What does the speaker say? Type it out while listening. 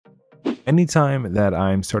Anytime that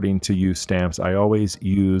I'm starting to use stamps, I always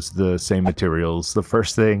use the same materials. The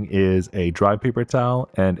first thing is a dry paper towel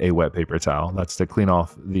and a wet paper towel. That's to clean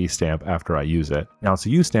off the stamp after I use it. Now, to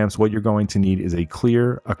use stamps, what you're going to need is a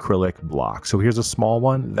clear acrylic block. So here's a small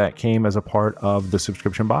one that came as a part of the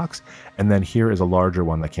subscription box, and then here is a larger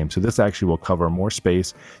one that came. So this actually will cover more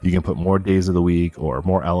space. You can put more days of the week or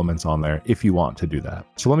more elements on there if you want to do that.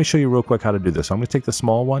 So let me show you real quick how to do this. So I'm going to take the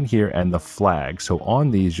small one here and the flag. So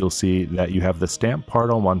on these, you'll see that you have the stamp part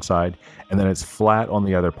on one side and then it's flat on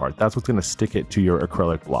the other part. That's what's going to stick it to your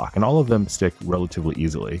acrylic block, and all of them stick relatively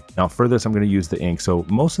easily. Now for this, I'm going to use the ink. So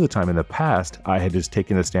most of the time in the past, I had just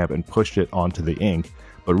taken the stamp and pushed it onto the ink.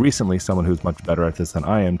 But recently, someone who's much better at this than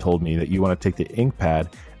I am told me that you want to take the ink pad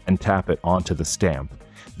and tap it onto the stamp.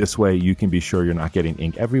 This way you can be sure you're not getting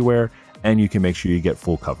ink everywhere, and you can make sure you get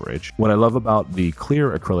full coverage. What I love about the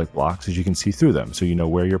clear acrylic blocks is you can see through them, so you know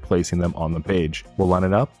where you're placing them on the page. We'll line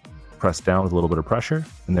it up, press down with a little bit of pressure,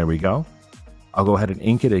 and there we go. I'll go ahead and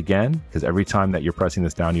ink it again, because every time that you're pressing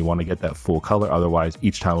this down, you want to get that full color, otherwise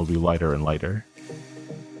each time will be lighter and lighter.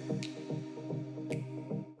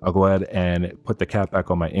 I'll go ahead and put the cap back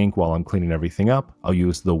on my ink while I'm cleaning everything up. I'll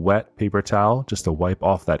use the wet paper towel just to wipe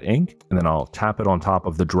off that ink, and then I'll tap it on top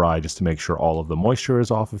of the dry just to make sure all of the moisture is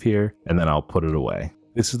off of here, and then I'll put it away.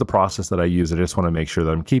 This is the process that I use. I just want to make sure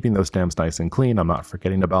that I'm keeping those stamps nice and clean. I'm not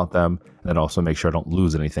forgetting about them, and then also make sure I don't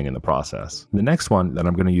lose anything in the process. The next one that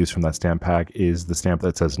I'm going to use from that stamp pack is the stamp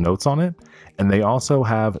that says notes on it, and they also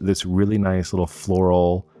have this really nice little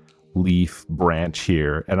floral leaf branch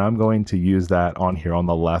here, and I'm going to use that on here on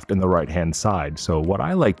the left and the right hand side. So what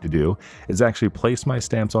I like to do is actually place my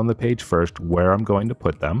stamps on the page first where I'm going to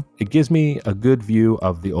put them. It gives me a good view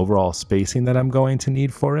of the overall spacing that I'm going to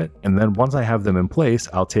need for it, and then once I have them in place,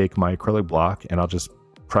 I'll take my acrylic block and I'll just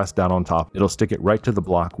press down on top. It'll stick it right to the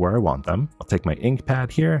block where I want them. I'll take my ink pad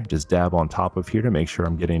here, just dab on top of here to make sure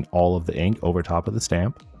I'm getting all of the ink over top of the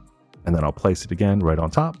stamp. And then I'll place it again right on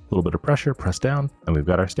top, a little bit of pressure, press down, and we've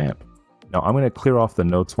got our stamp. Now I'm going to clear off the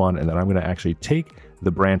notes one, and then I'm going to actually take the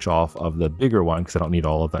branch off of the bigger one because I don't need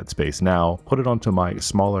all of that space now. Put it onto my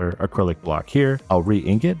smaller acrylic block here. I'll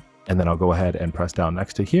re-ink it, and then I'll go ahead and press down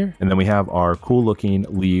next to here. And then we have our cool looking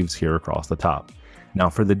leaves here across the top. Now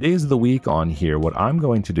for the days of the week on here, what I'm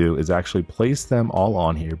going to do is actually place them all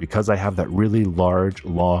on here because I have that really large,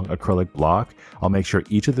 long acrylic block. I'll make sure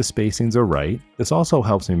each of the spacings are right. This also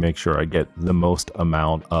helps me make sure I get the most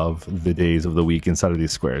amount of the days of the week inside of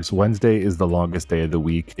these squares. Wednesday is the longest day of the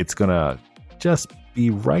week. It's gonna just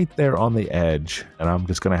be right there on the edge, and I'm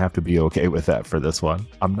just gonna have to be okay with that for this one.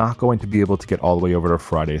 I'm not going to be able to get all the way over to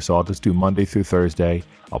Friday, so I'll just do Monday through Thursday.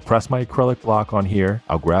 I'll press my acrylic block on here.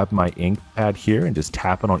 I'll grab my ink pad here and just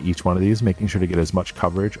tap it on each one of these, making sure to get as much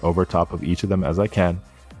coverage over top of each of them as I can.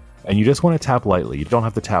 And you just want to tap lightly. You don't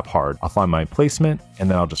have to tap hard. I'll find my placement, and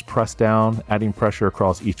then I'll just press down, adding pressure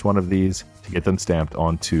across each one of these to get them stamped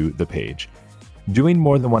onto the page. Doing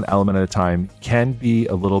more than one element at a time can be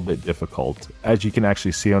a little bit difficult. As you can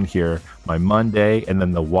actually see on here, my Monday and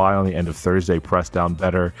then the Y on the end of Thursday press down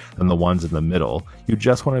better than the ones in the middle. You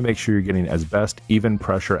just want to make sure you're getting as best even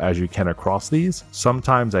pressure as you can across these.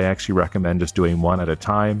 Sometimes I actually recommend just doing one at a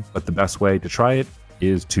time, but the best way to try it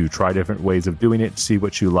is to try different ways of doing it, see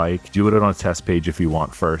what you like, do it on a test page if you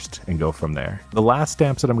want first, and go from there. The last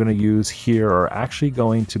stamps that I'm going to use here are actually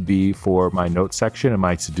going to be for my notes section and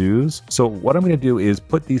my to-dos. So what I'm going to do is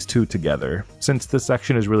put these two together. Since this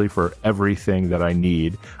section is really for everything that I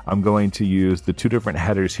need, I'm going to use the two different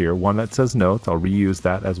headers here. One that says notes, I'll reuse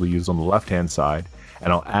that as we use on the left-hand side,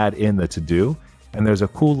 and I'll add in the to-do. And there's a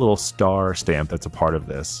cool little star stamp that's a part of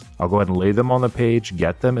this. I'll go ahead and lay them on the page,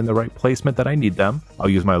 get them in the right placement that I need them. I'll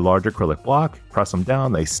use my large acrylic block, press them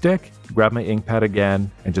down, they stick, grab my ink pad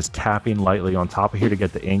again, and just tapping lightly on top of here to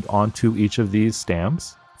get the ink onto each of these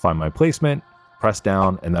stamps. Find my placement, press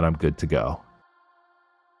down, and then I'm good to go.